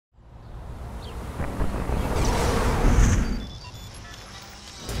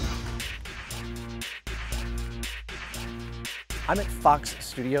I'm at Fox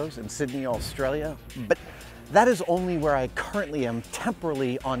Studios in Sydney, Australia, but that is only where I currently am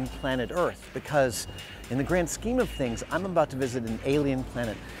temporally on planet Earth, because in the grand scheme of things, I'm about to visit an alien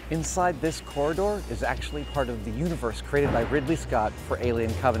planet. Inside this corridor is actually part of the universe created by Ridley Scott for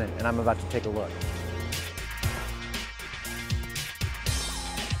Alien Covenant, and I'm about to take a look.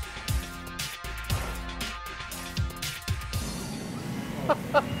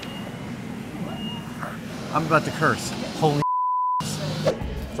 I'm about to curse. Holy.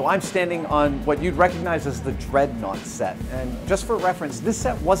 So I'm standing on what you'd recognize as the Dreadnought set. And just for reference, this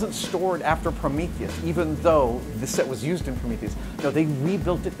set wasn't stored after Prometheus, even though this set was used in Prometheus. No, they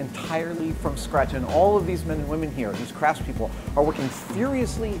rebuilt it entirely from scratch. And all of these men and women here, these craftspeople, are working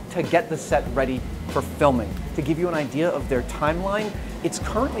furiously to get the set ready for filming. To give you an idea of their timeline, it's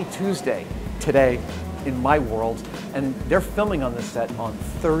currently Tuesday, today, in my world, and they're filming on this set on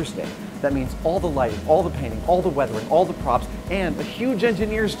Thursday. That means all the lighting, all the painting, all the weathering, all the props, and a huge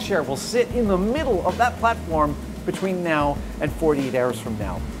engineer's chair will sit in the middle of that platform between now and 48 hours from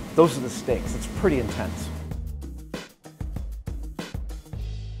now. Those are the stakes. It's pretty intense.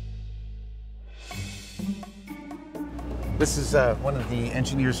 This is one of the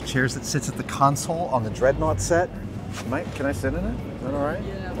engineer's chairs that sits at the console on the Dreadnought set. Can I sit in it? Is that all right?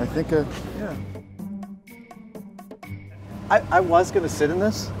 Yeah. I think, yeah. I was going to sit in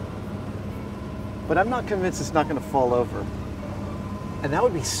this, but I'm not convinced it's not going to fall over. And that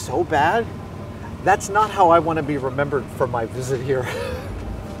would be so bad. That's not how I want to be remembered for my visit here.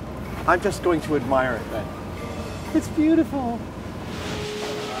 I'm just going to admire it then. It's beautiful.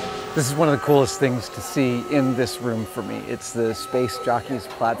 This is one of the coolest things to see in this room for me. It's the Space Jockey's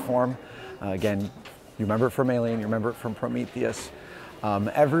platform. Again, you remember it from Alien, you remember it from Prometheus.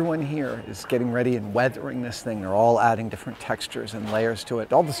 Everyone here is getting ready and weathering this thing. They're all adding different textures and layers to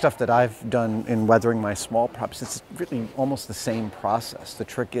it. All the stuff that I've done in weathering my small props, it's really almost the same process. The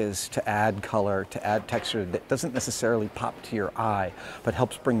trick is to add color, to add texture that doesn't necessarily pop to your eye, but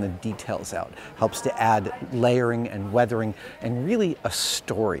helps bring the details out, helps to add layering and weathering, and really a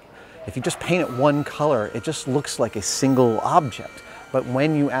story. If you just paint it one color, it just looks like a single object. But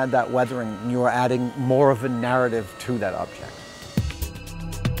when you add that weathering, you are adding more of a narrative to that object.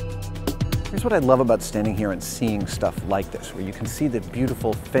 Here's what I love about standing here and seeing stuff like this, where you can see the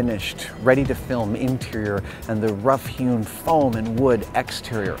beautiful, finished, ready-to-film interior and the rough-hewn foam and wood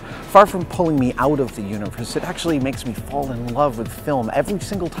exterior. Far from pulling me out of the universe, it actually makes me fall in love with film every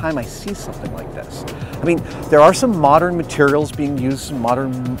single time I see something like this. I mean, there are some modern materials being used, some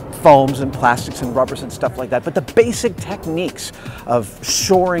modern foams and plastics and rubbers and stuff like that, but the basic techniques of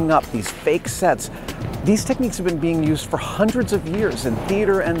shoring up these fake sets, these techniques have been being used for hundreds of years in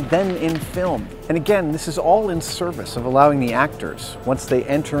theater and then in film. And again, this is all in service of allowing the actors, once they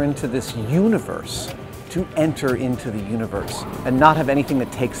enter into this universe, to enter into the universe and not have anything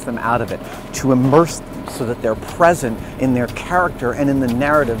that takes them out of it, to immerse them so that they're present in their character and in the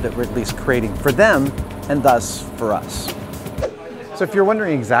narrative that Ridley's creating for them and thus for us. So if you're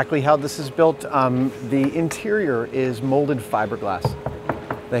wondering exactly how this is built, the interior is molded fiberglass.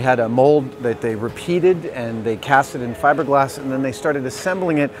 They had a mold that they repeated and they cast it in fiberglass, and then they started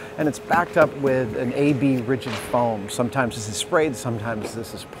assembling it, and it's backed up with an AB rigid foam. Sometimes this is sprayed, sometimes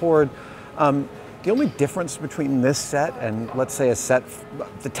this is poured. The only difference between this set and, let's say, a set,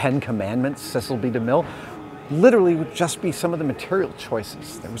 the 10 Commandments, Cecil B. DeMille, literally would just be some of the material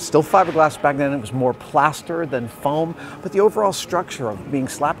choices. There was still fiberglass back then, it was more plaster than foam, but the overall structure of being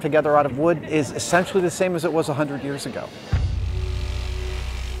slapped together out of wood is essentially the same as it was 100 years ago.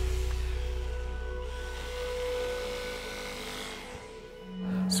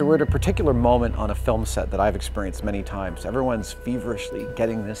 So we're at a particular moment on a film set that I've experienced many times. Everyone's feverishly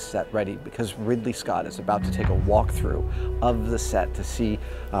getting this set ready because Ridley Scott is about to take a walkthrough of the set to see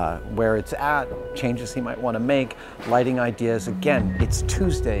where it's at, changes he might want to make, lighting ideas. Again, it's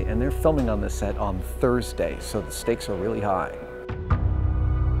Tuesday and they're filming on this set on Thursday, so the stakes are really high.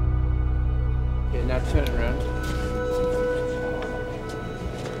 Okay, now turn it around.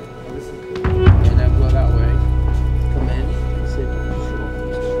 And now go that way. Come in and sit.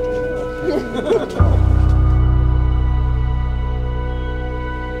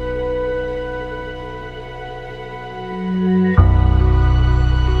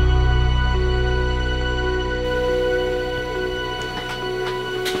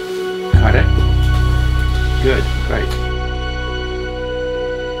 Cut it. Good, right.